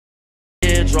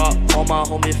Teardrop on my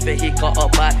homie fit, he got a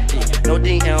body. No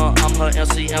DM, I'm her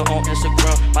MCM on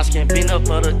Instagram. My skin peanut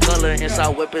butter color,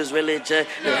 inside whip is really jet.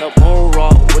 Let her bone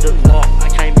rock with a walk, I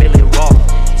can't really rock.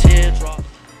 Teardrop.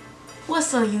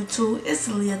 What's up, YouTube? It's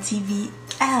Lil TV.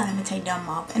 Let me take them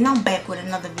off, and I'm back with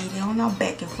another video, and I'm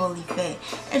back in fully fat.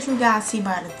 As you guys see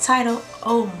by the title,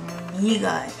 oh my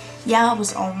god, y'all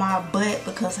was on my butt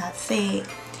because I said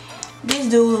this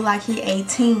dude look like he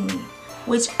 18,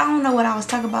 which I don't know what I was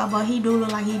talking about, but he do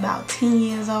look like he about 10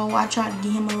 years old. I tried to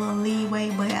give him a little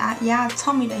leeway, but y'all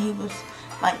told me that he was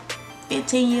like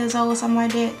 15 years old or something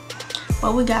like that.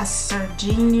 But we got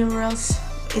Suigeneris.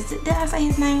 Did I say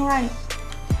his name right?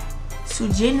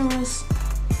 Suigeneris.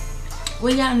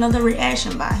 We got another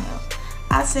reaction by him.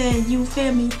 I said, you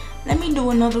feel me? Let me do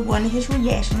another one of his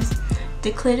reactions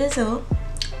to clear this up,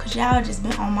 cause y'all just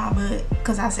been on my butt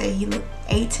cause I said he looked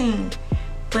 18.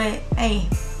 But hey,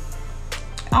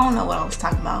 I don't know what I was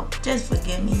talking about. Just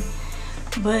forgive me.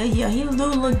 But yeah, he do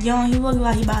look young. He look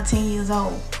like he about 10 years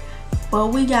old. But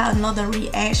we got another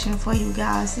reaction for you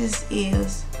guys. This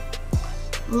is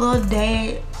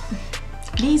Lildaddex.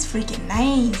 These freaking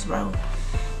names, bro.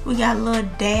 We got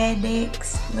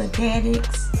Lildaddex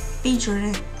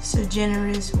featuring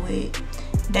Suigeneris with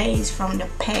Days from the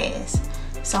Past.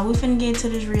 So we finna get into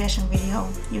this reaction video.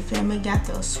 You feel me? Got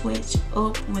the switch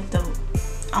up with the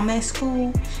I'm at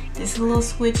school. This little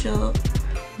switch up.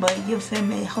 But you feel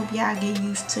me? Hope y'all get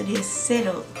used to this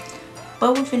setup.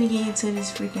 But we finna get into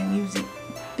this freaking music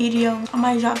video. I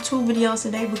might drop 2 videos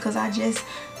today because I just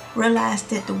realized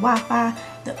that the Wi-Fi,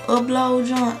 the upload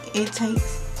junk,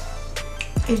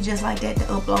 it's just like that to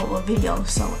upload a video.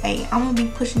 So hey, I'm gonna be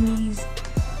pushing these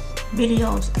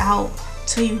videos out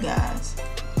to you guys.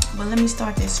 But let me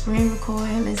start that screen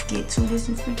recording. Let's get to this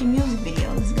freaking music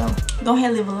video. Let's go. Go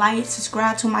ahead, leave a like,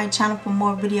 subscribe to my channel for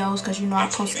more videos because you know I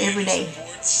post every day.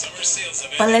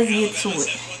 But let's get to it.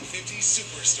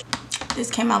 This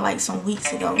came out like some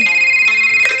weeks ago.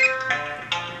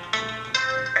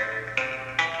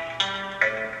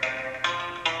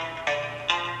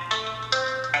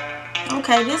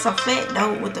 Okay, this effect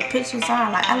though with the pictures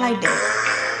I like that.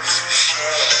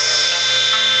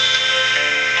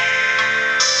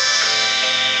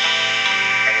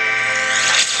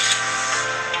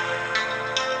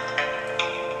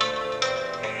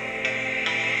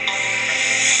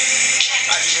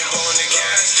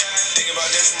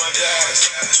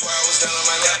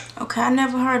 Okay, I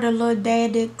never heard of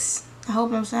Lildaddex. I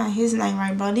hope I'm saying his name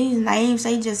right, bro. These names,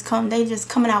 they just coming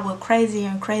out with crazier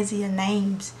and crazier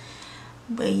names.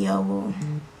 But yo, I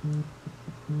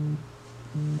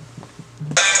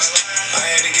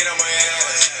had to get on my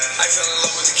ass. I fell in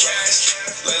love with the cash.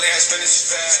 Lately I spend this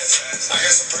fast. I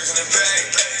got some perks in the bag.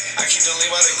 I keep the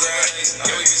lean by the grind.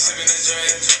 Yeah, we be sipping the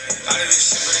drink. I done been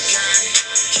sipping the gang.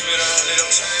 Keep it 100,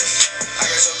 don't change.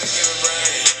 I got something to give a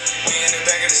brain. We in the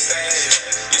back of the stage.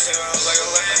 You say I was like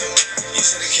a lamb. You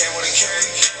said it came with a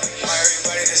cake. Why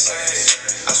everybody the same?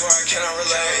 I swear I cannot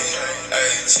relate.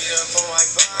 Hey, cheat up on my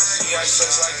body. I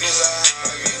flex like it's a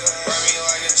hobby. Ride me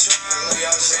like a trolley.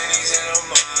 I'm saying he's in a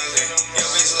molly. Your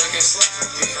bitch looking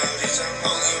sloppy.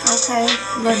 okay,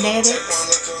 Lildaddex.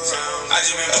 I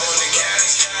just been blowing the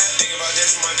gas. Think about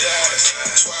this for my dad.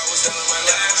 Swear I was done on my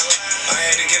last. I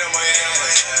had to get on my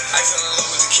ass. I fell in love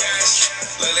with the cash.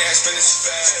 Lately I spend this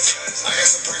fast. I got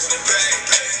some perks in the bag.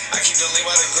 I keep the lean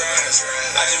by the grass.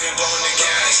 I just been blowing the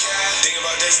gas. Think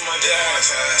about this for my dad.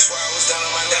 Swear I was done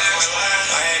on my last.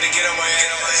 I had to get on my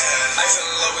ass. I fell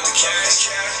in love with the cash.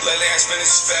 Lately I spend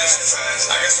this fast.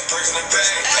 I got some perks in the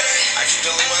bag. I keep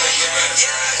the lean by the grass.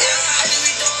 I just be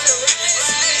throwing the rest.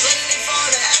 Letting it fall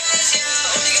to ass.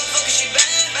 Only gon' fuck if she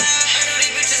bad. I know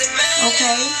these bitches are mad.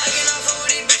 Okay. I cannot fuck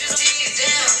with these bitches.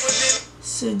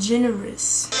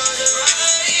 Suigeneris.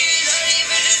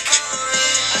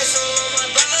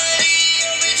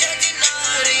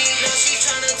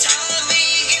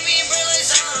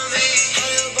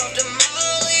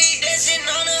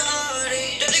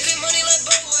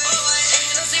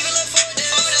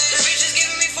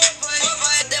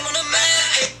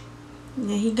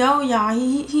 There he go, y'all.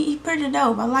 He pretty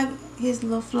dope. I like his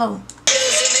little flow.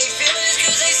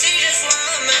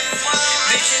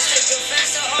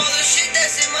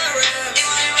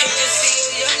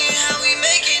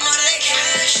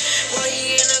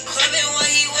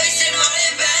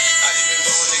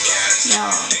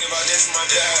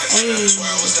 Hey,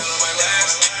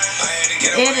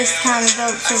 it is kind of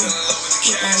dope too,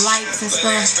 with the lights and stuff.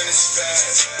 I got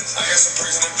some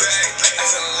perks in the bag. I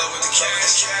fell in love with the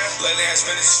cash. Lately I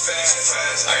spend this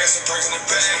fast. I got some perks in the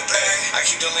bag. I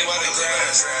keep the lean by the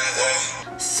grass.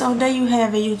 So there you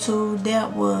have it, YouTube.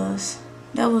 That was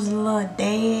That was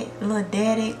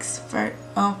Lildaddex for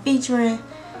featuring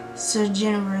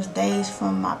Suigeneris Days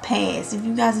from my past. If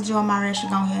you guys enjoy my reaction,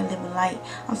 go ahead and leave a like.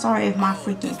 I'm sorry if my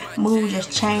freaking mood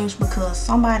just changed because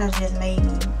somebody just made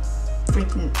me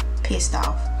freaking pissed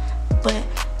off. But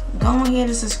go ahead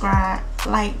and subscribe,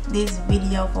 like this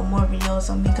video for more videos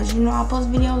on me, because you know I post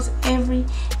videos every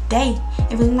day.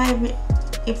 If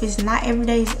it's not every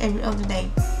day, it's every other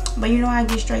day. But you know I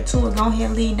get straight to it. Go ahead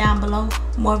and leave down below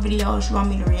more videos you want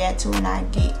me to react to, and I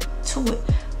get to it.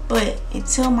 But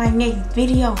until my next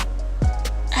video,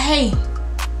 hey,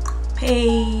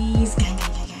 peace, gang,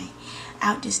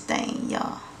 out this thing,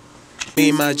 y'all.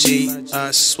 Me, my G,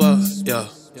 I swear, yeah.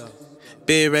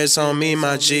 Big rats on me,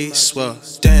 my G, swear,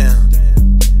 damn.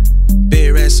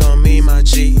 Big rats on me, my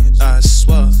G, I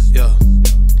swear, yeah.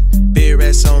 Big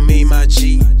rats on me, my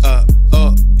G,